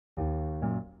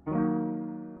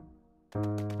Hey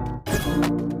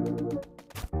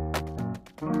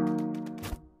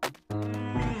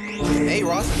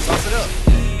Ross, sauce it up.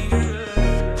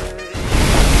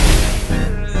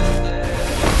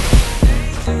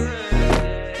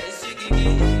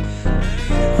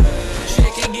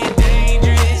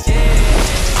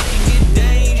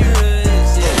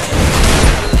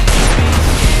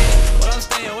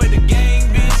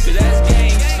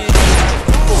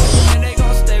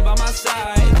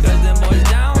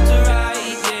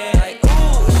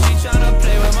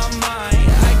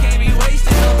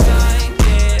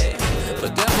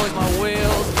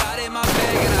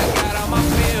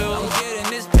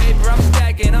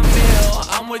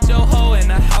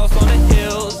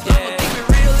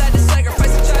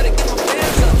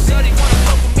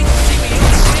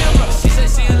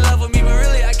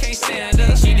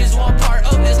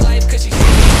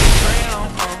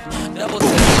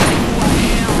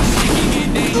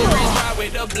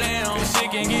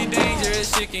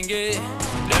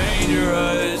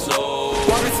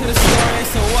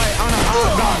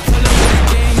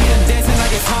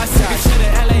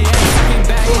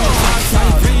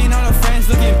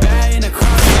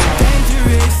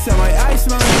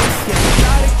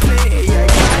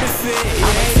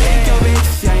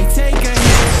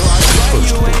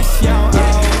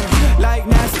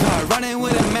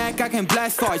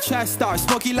 Chest star,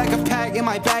 smoky like a pack in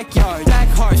my backyard. Black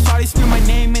heart, shawty scream my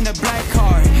name in the black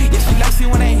car. Yeah, she likes it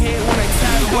when I hit, when I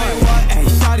tap. Wait, what? Hey,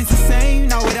 shawty's the same.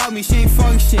 Now without me, she ain't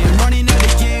function. Running out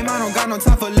the game, I don't got no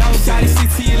time for love. Shawty, stick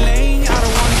to your lane. I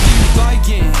don't wanna keep you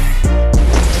bugging.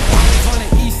 I live on the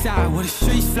east side where the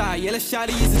streets fly. Yeah, the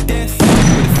shawty is a dancer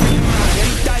with a free mind. Yeah,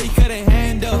 he thought he couldn't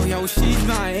handle. Yo, she's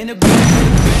mine in the back of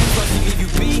the Benz, but she leave you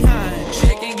behind. She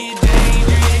can get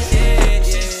dangerous, yeah.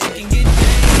 She can get dangerous.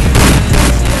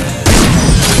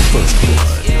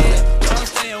 I'm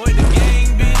staying with the gang,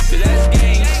 bitch, 'cause that's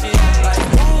gang shit. Like,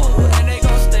 ooh, and they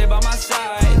gon' stay by my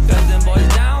side, 'cause them boys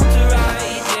down to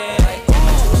ride, yeah. Like,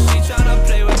 ooh, she tryna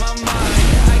play with my mind,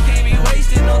 I can't be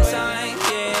wasting no time,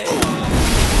 yeah.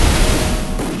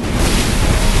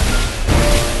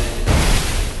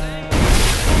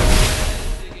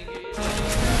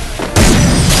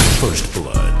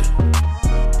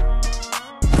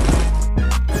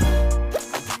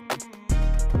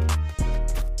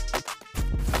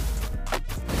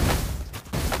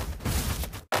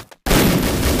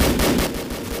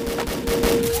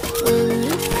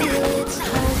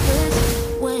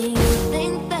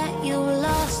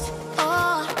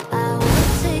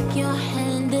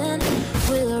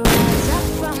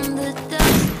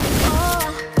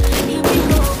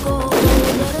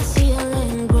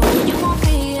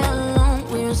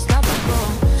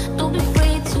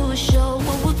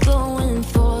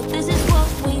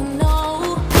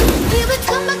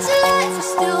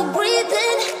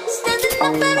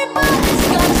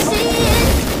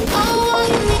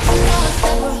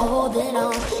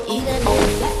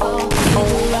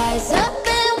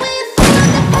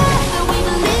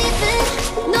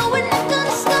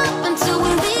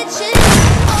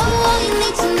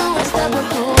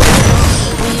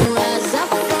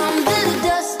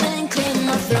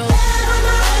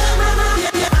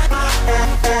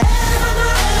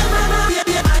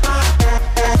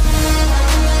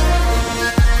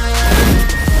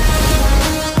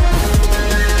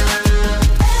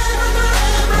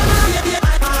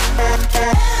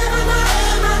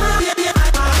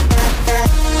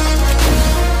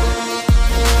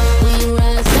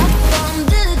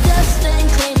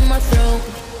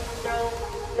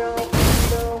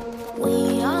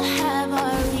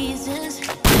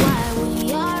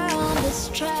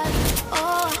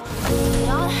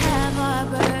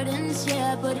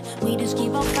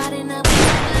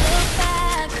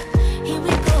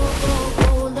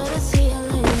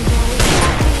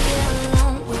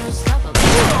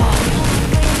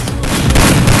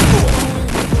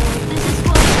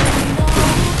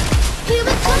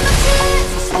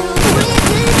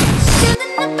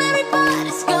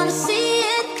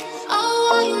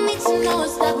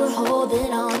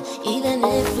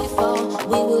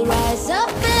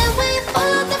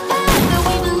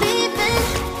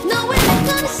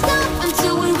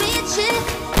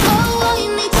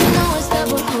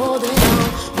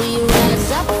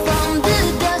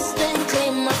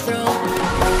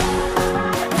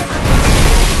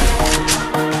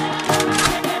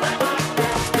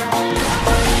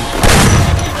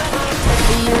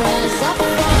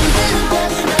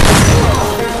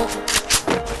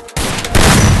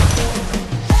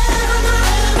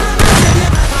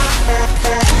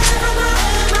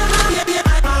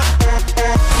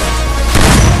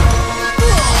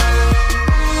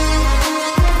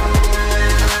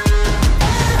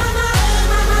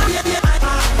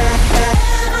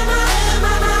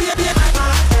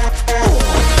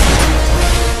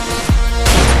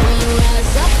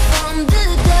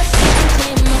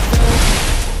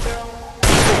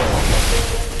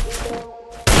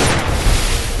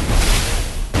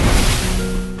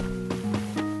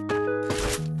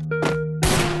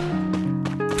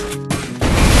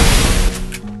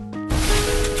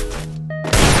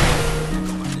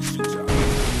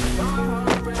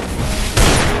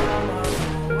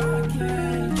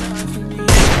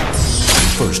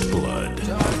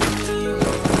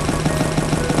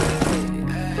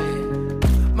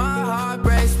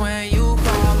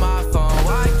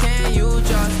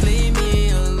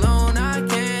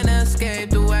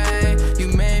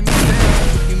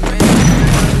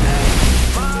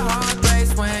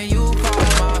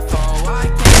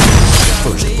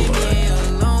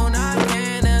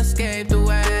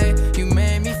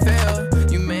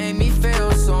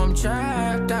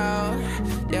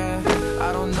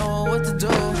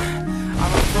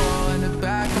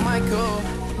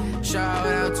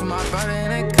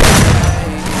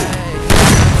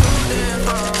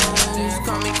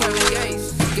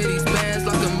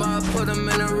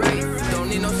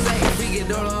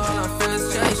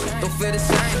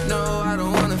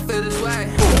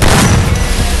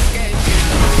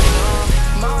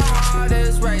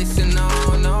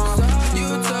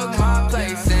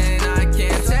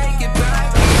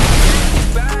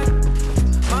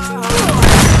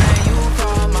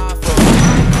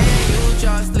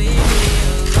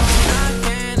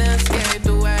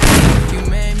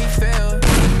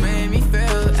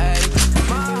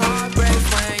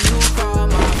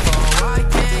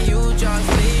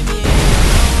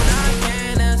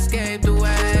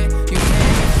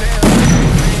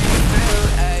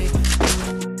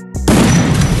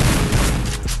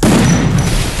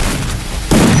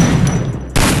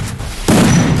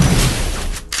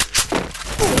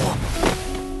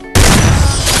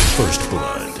 First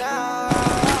blood.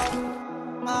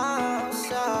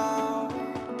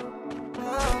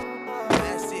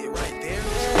 That's it right there.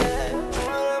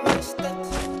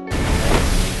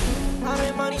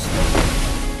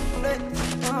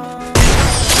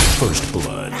 First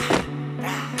blood.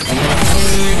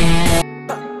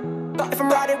 If I'm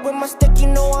riding with my stick, you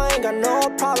know I ain't got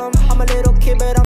no problem. I'm a little kid, but I'm